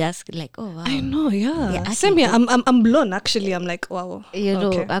amazed and just like, oh wow. I know, same here. I'm blown actually. I'm like, wow. You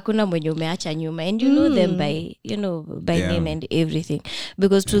know, hakuna mwenye umeacha nyuma, and you know them by, you know, by name and everything,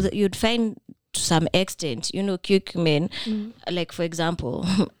 because you'd find to some extent, you know, cute men, like for example,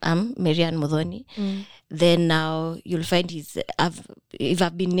 I'm Marian Modoni. Then now you'll find if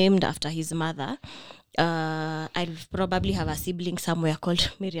I've been named after his mother, I'll probably have a sibling somewhere called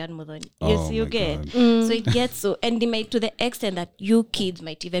Marian Modoni. Yes, you get. So it gets so, and it might, to the extent that you kids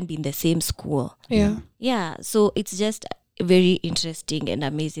might even be in the same school. Yeah. So it's just very interesting and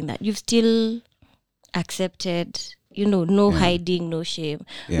amazing that you've still accepted, you know, no hiding, no shame,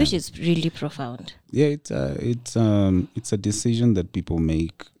 which is really profound. Yeah, it's a decision that people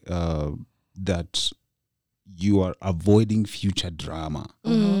make that you are avoiding future drama.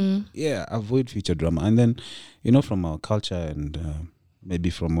 Yeah, avoid future drama. And then, you know, from our culture and maybe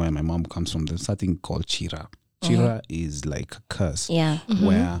from where my mom comes from, there's something called chira. Chira is like a curse. Yeah.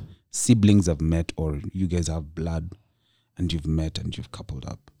 Where siblings have met, or you guys have blood and you've met and you've coupled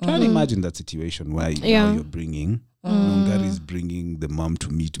up. Try and imagine that situation where now you're bringing, Nongari is bringing the mom to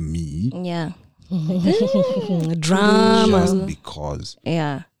meet me. Yeah. Drama. Just because.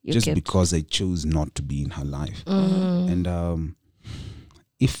 Yeah. Because I chose not to be in her life. And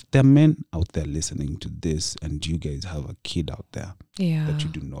if there are men out there listening to this and you guys have a kid out there that you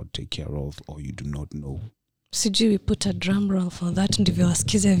do not take care of or you do not know, sijui we put a drum roll for that ndivyo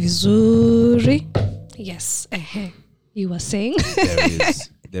wasikize vizuri. Yes. You were saying?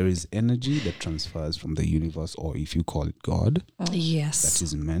 there is energy that transfers from the universe, or if you call it God, yes, that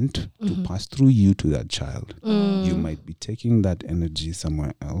is meant to pass through you to that child. You might be taking that energy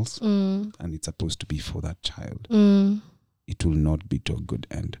somewhere else, and it's supposed to be for that child. It will not be to a good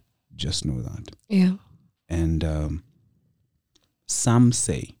end. Just know that. Yeah. And some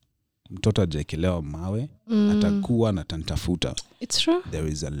say, mtoto hajaekelewa mawe, atakuwa na tantafuta. It's true. There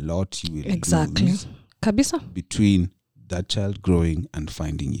is a lot you will lose kabisa between that child growing and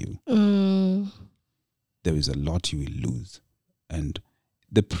finding you. There is a lot you will lose. And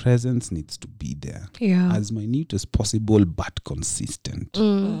the presence needs to be there. Yeah. As minute as possible, but consistent.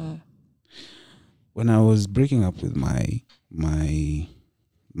 When I was breaking up with my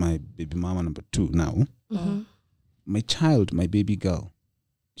baby mama number 2 now, my child, my baby girl,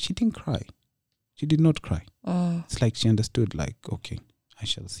 she didn't cry. She did not cry. It's like she understood, like, okay, I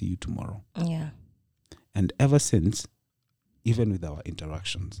shall see you tomorrow. Yeah. And ever since, even with our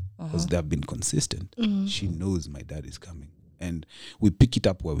interactions, because they have been consistent, she knows my dad is coming. And we pick it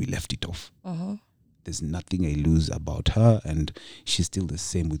up where we left it off. There's nothing I lose about her, and she's still the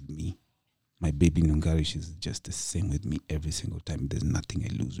same with me. My baby Nungari, she's just the same with me every single time. There's nothing I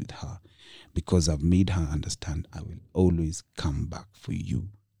lose with her, because I've made her understand I will always come back for you.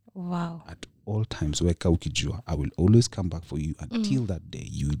 Wow. At all times, weka ukijua, I will always come back for you until that day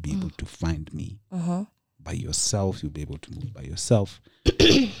you will be able to find me. By yourself, you'll be able to move by yourself.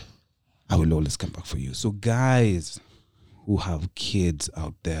 I will always come back for you. So guys who have kids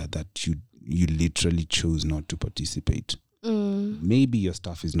out there that you literally chose not to participate, maybe your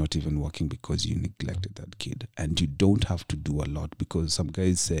stuff is not even working because you neglected that kid, and you don't have to do a lot, because some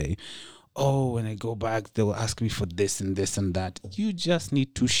guys say, oh, when I go back, they'll ask me for this and this and that. You just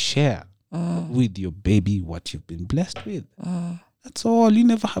need to share with your baby what you've been blessed with. That's all. You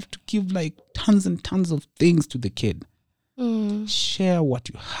never have to give like tons and tons of things to the kid. Share what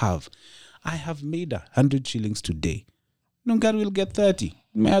you have. I have made 100 shillings today. No, God will get 30.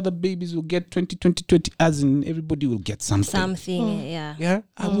 My other babies will get 20, 20, 20, as in everybody will get something. Yeah.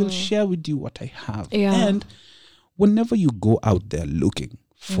 I will share with you what I have. Yeah. And whenever you go out there looking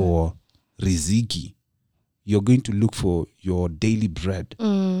for riziki, you're going to look for your daily bread.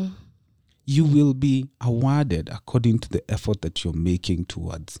 You will be awarded according to the effort that you're making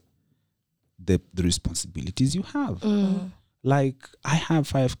towards the responsibilities you have. Like, I have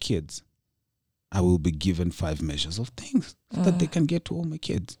 5 kids. I will be given 5 measures of things so that they can get to all my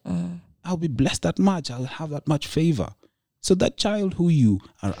kids. I'll be blessed that much. I'll have that much favor. So that child who you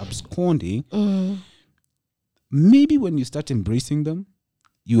are absconding, maybe when you start embracing them,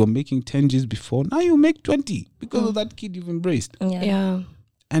 you were making 10 G's before. Now you make 20 because of that kid you've embraced. Yeah.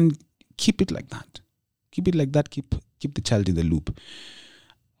 And keep it like that. Keep it like that. Keep the child in the loop.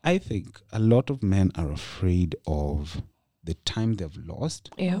 I think a lot of men are afraid of the time they've lost.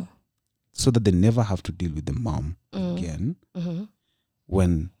 Yeah. So that they never have to deal with the mom again,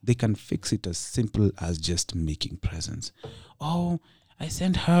 when they can fix it as simple as just making presents. Oh, I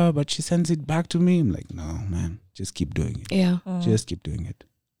sent her, but she sends it back to me. I'm like, no, man, just keep doing it. Yeah. Just keep doing it.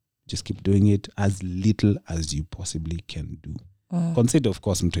 Just keep doing it as little as you possibly can do. Consider, of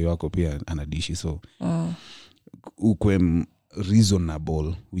course, mtoto wako pia anadishi, so ukwe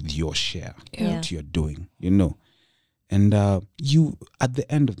reasonable with your share, what you're doing, you know. And you, at the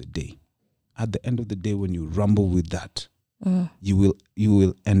end of the day, when you rumble with that, you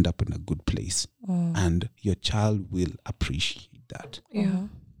will end up in a good place, and your child will appreciate that. Yeah.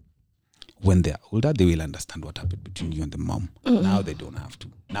 When they're older, they will understand what happened between you and the mom. Now they don't have to.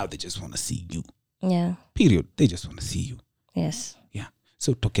 Now they just want to see you. Yeah. Period. They just want to see you. Yes. Yeah.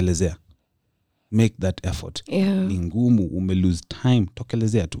 So tokelezea. Make that effort. Yeah. Ni ngumu, ume lose time.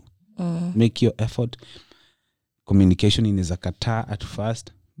 Tokelezea tu. Make your effort. Communication inaweza kataa at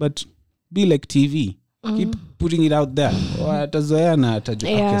first, but be like TV. Keep putting it out there. Atazoea na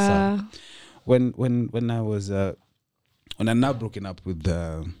atajua. Okay, so when I was when I now broken up with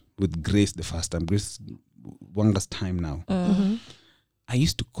Grace the first time, Grace Wanga's time now. I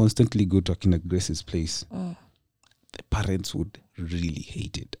used to constantly go to Akina Grace's place. The parents would really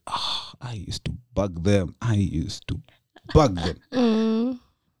hate it. I used to bug them.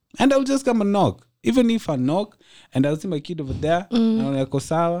 And I would just come and knock. Even if I knock and I'll see my kid over there, na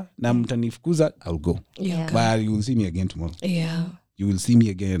sawa na mtanifukuza, I'll go. Yeah. But you will see me again tomorrow. Yeah. You will see me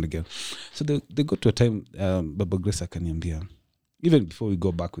again and again. So they got to a time, Baba Grace akaniambia, even before we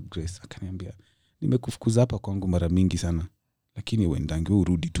go back with Grace, akaniambia, nimekufukuza hapa kwangu mara mingi sana, lakini uendange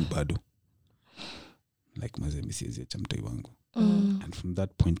urudi tu bado. Like mazemi siezi acha mtoi wangu. And from that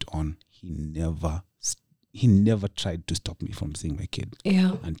point on, he never tried to stop me from seeing my kid.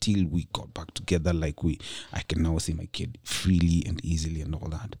 Yeah. Until we got back together, I can now see my kid freely and easily and all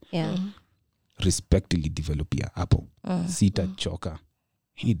that. Yeah. Respectfully develop your apple. Sita choka.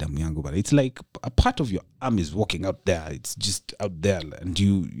 Hini damu yangu, but it's like a part of your arm is walking out there. It's just out there and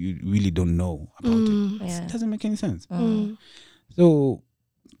you really don't know about it. Yeah. It doesn't make any sense. So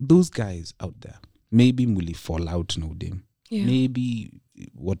those guys out there, maybe muli fall out no them. Yeah. Maybe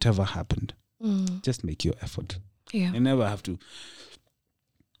whatever happened. Just make your effort. Yeah. You never have to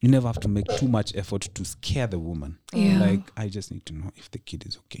make too much effort to scare the woman. Yeah. Like, I just need to know if the kid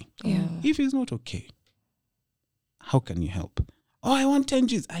is okay. Yeah. If he's not okay, how can you help? Oh, I want 10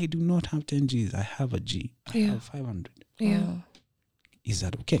 G's. I do not have 10 G's. I have a G. I have 500. Yeah. Is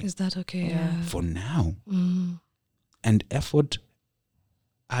that okay? Is that okay? Yeah. For now. And effort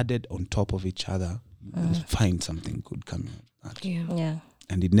added on top of each other, you will find something good coming out of that. Yeah. Yeah.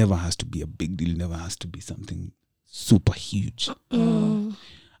 And it never has to be a big deal. It never has to be something super huge.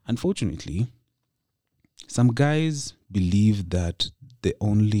 Unfortunately, some guys believe that the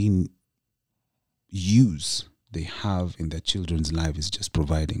only use they have in their children's life is just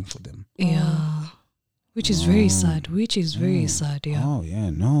providing for them. Yeah. Which is very sad. Yeah. Oh, yeah.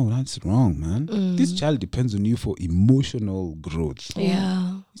 No, that's wrong, man. This child depends on you for emotional growth.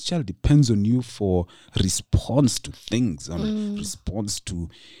 Yeah. This child depends on you for response to things, response to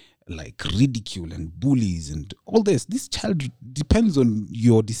like ridicule and bullies and all this. This child depends on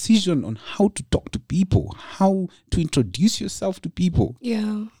your decision on how to talk to people, how to introduce yourself to people.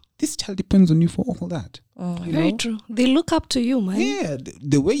 Yeah. This child depends on you for all that. Very true. They look up to you, man. Yeah,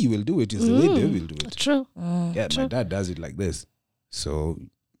 the way you will do it is the way they will do it. True. Yeah, my dad does it like this. So,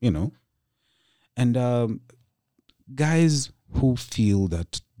 and guys who feel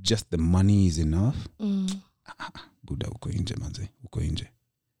that just the money is enough, Buddha uko nje manze, uko nje.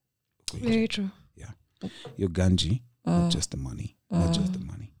 Very true. Yeah. Your ganji, not just the money. Not just the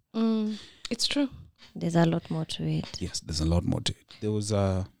money. It's true. There's a lot more to it. Yes, there's a lot more to it. There was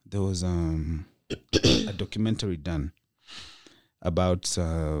a documentary done about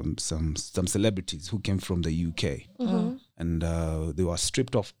some celebrities who came from the UK, and they were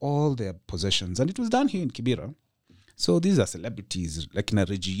stripped of all their possessions, and it was done here in Kibera. So these are celebrities like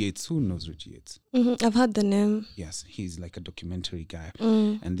Reggie Yates. Who knows Reggie Yates? I've heard the name. Yes, he's like a documentary guy.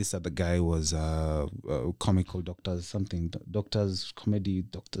 And this other guy was comical doctors, something, comedy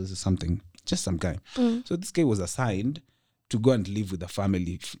doctors or something, just some guy. So this guy was assigned to go and live with a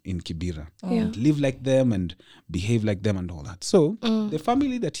family in Kibera. And live like them and behave like them and all that. So the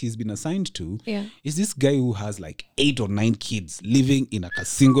family that he's been assigned to is this guy who has like 8 or 9 kids living in like a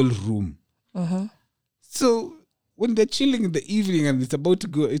single room. So when they're chilling in the evening and it's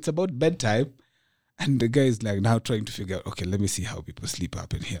about bedtime, and the guy is like now trying to figure out, okay, let me see how people sleep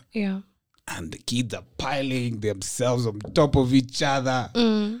up in here. Yeah. And the kids are piling themselves on top of each other.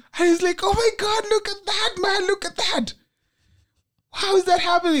 And he's like, oh my God, look at that, man, look at that. How is that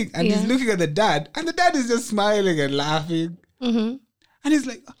happening? And he's looking at the dad, and the dad is just smiling and laughing. And he's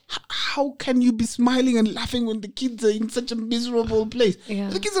like, how can you be smiling and laughing when the kids are in such a miserable place? Yeah.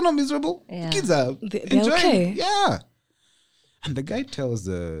 The kids are not miserable. Yeah. The kids are They're enjoying okay. it. Yeah. And the guy tells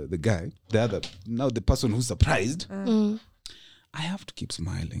the person who's surprised, I have to keep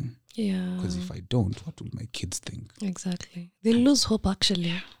smiling. Yeah. Because if I don't, what will my kids think? Exactly. They lose hope,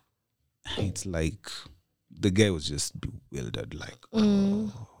 actually. It's like the guy was just bewildered, like,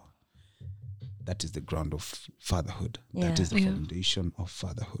 oh, that is the ground of fatherhood. That is the foundation of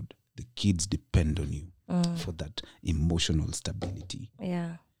fatherhood. The kids depend on you for that emotional stability.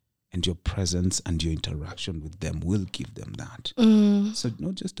 Yeah. And your presence and your interaction with them will give them that. So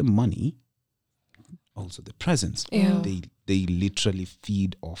not just the money, also the presence. Yeah. They literally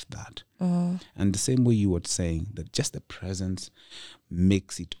feed off that. And the same way you were saying that just the presence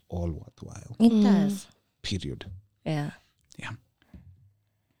makes it all worthwhile. It does. Period. Yeah. Yeah.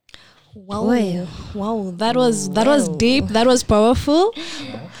 Wow. Well. Wow. That was deep. That was powerful.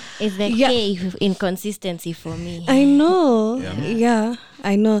 It's the K inconsistency for me. I know. Yeah,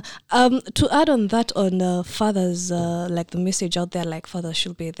 I know. To add on that, on fathers, like the message out there, like fathers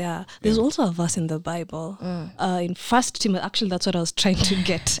should be there. There's also a verse in the Bible, in 1 Timothy. Actually, that's what I was trying to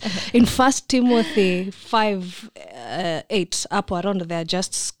get. In 1 Timothy 5:8, up or around there,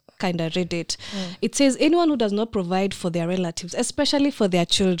 just kind of read it. It says, anyone who does not provide for their relatives, especially for their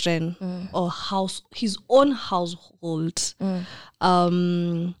children or his own household,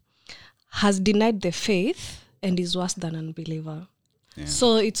 has denied the faith and is worse than an unbeliever. Yeah.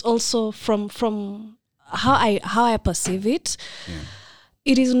 So it's also from how I perceive it.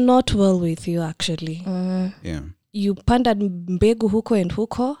 It is not well with you, actually. You pandered mbegu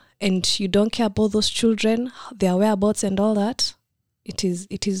huko and you don't care about those children, their whereabouts and all that. It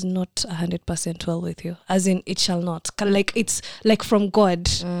is not 100% well with you. As in, it shall not. Like, it's like from God.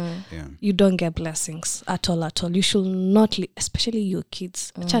 You don't get blessings at all. You should not, especially your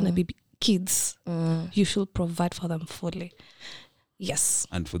kids. Chana baby kids. You should provide for them fully. Yes.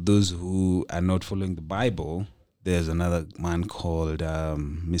 And for those who are not following the Bible, there's another man called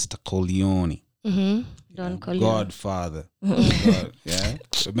Mr. Corleone. Don Corleone. Godfather. God, yeah.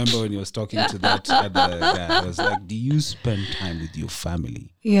 Remember when you was talking to that other guy? I was like, do you spend time with your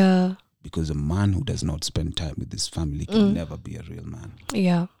family? Yeah. Because a man who does not spend time with his family can never be a real man.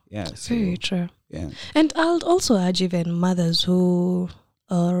 Yeah. Yeah. So, very true. Yeah. And I'll also urge even mothers who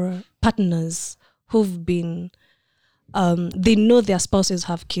are partners who've been they know their spouses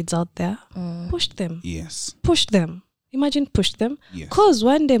have kids out there. Push them. Yes. Push them. Imagine push them. Yes. Because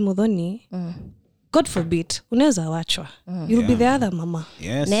one day Mudhoni, God forbid, unaweza wachwa. You'll be the other mama.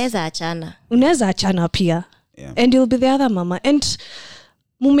 Yes. Unaweza achana. Unaweza achana pia. Yeah. And you'll be the other mama. And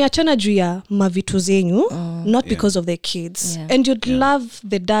mumeachana juu ya mavitu zenyu, not because of the kids. Yeah. And you'd love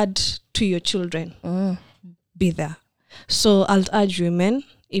the dad to your children. Be there. So I'll urge women,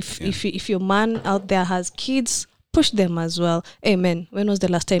 if your man out there has kids, push them as well. Amen. When was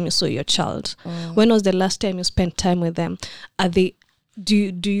the last time you saw your child? When was the last time you spent time with them?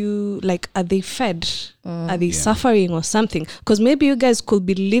 do you like, are they fed? Are they suffering or something? Because maybe you guys could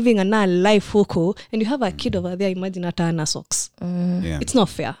be living a life huko and you have a kid over there, imagine atana socks. It's not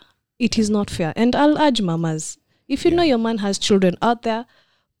fair. It is not fair. And I'll urge mamas, if you know your man has children out there,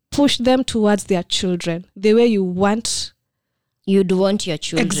 push them towards their children the way you'd want your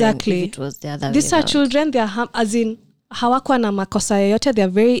children. Exactly. If it was the other way These are around. children, they are as in hawakwa na makosa yoyote, they are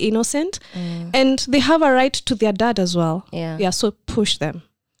very innocent and they have a right to their dad as well. So push them.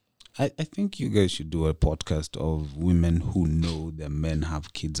 I think you guys should do a podcast of women who know their men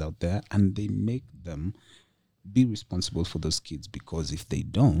have kids out there and they make them be responsible for those kids, because if they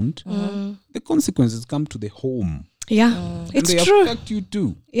don't, the consequences come to the home. It's and they true. affect you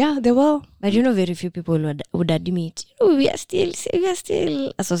too. They will. But very few people would admit, we are still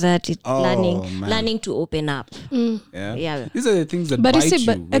a society learning to open up. These are the things that but bite you see,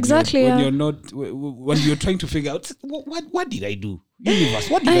 you. When you're not, when you're trying to figure out, what did I do? Universe,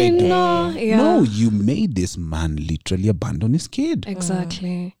 what did I do? No, you made this man literally abandon his kid.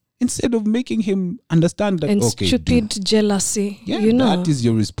 Exactly. Instead of making him understand that, and stupid jealousy, that is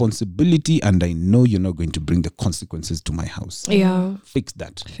your responsibility, and I know you're not going to bring the consequences to my house. Fix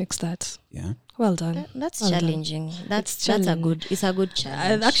that. Yeah. Well done. That's challenging. It's a good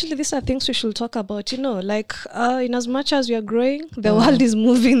challenge. Actually, these are things we should talk about. Like, in as much as we are growing, the world is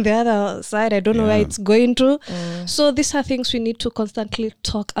moving the other side. I don't know where it's going to. So these are things we need to constantly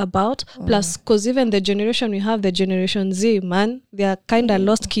talk about. Plus, because even the generation we have, the Generation Z, man, they are kind of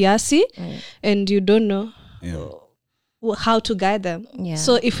lost kiasi, and you don't know how to guide them.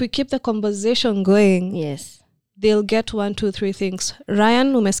 So if we keep the conversation going, they'll get 1, 2, 3 things.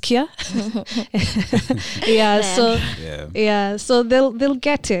 Ryan, umesikia? So they'll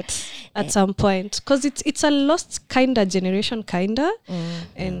get it at some point, because it's a lost kinda generation,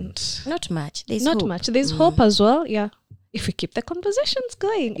 and not much. There's hope as well. If we keep the conversations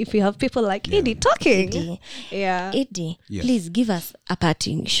going, if we have people like Edie talking. Edie, please give us a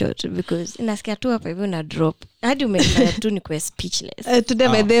parting shot, because nasikia tu hapa hivi una drop. Hadi umefanya tu nikuwe speechless. Today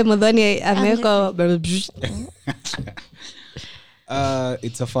my day Mudhani ameweka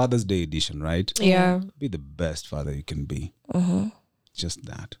it's a Father's Day edition, right? Be the best father you can be. Just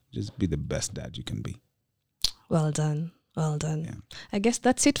that. Just be the best dad you can be. Well done. I guess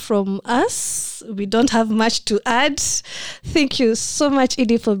that's it from us. We don't have much to add. Thank you so much,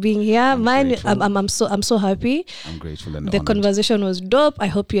 Edie, for being here. I'm so happy. I'm grateful and the honored. Conversation was dope. I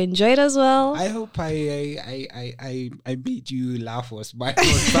hope you enjoyed as well. I hope I made you laugh or smile or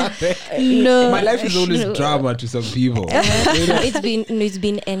something. No, my life is always drama to some people. It's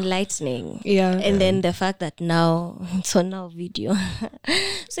been enlightening. And then the fact that now video.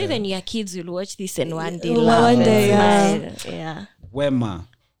 So even your kids will watch this and one day laugh. Wema,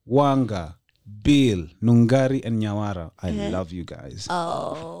 Wanga, Bill, Nungari, and Nyawara. I love you guys.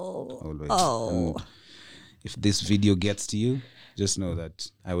 Always. And if this video gets to you, just know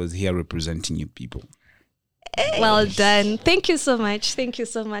that I was here representing you people. Well done. Thank you so much.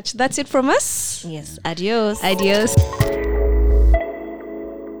 That's it from us. Yes. Adios.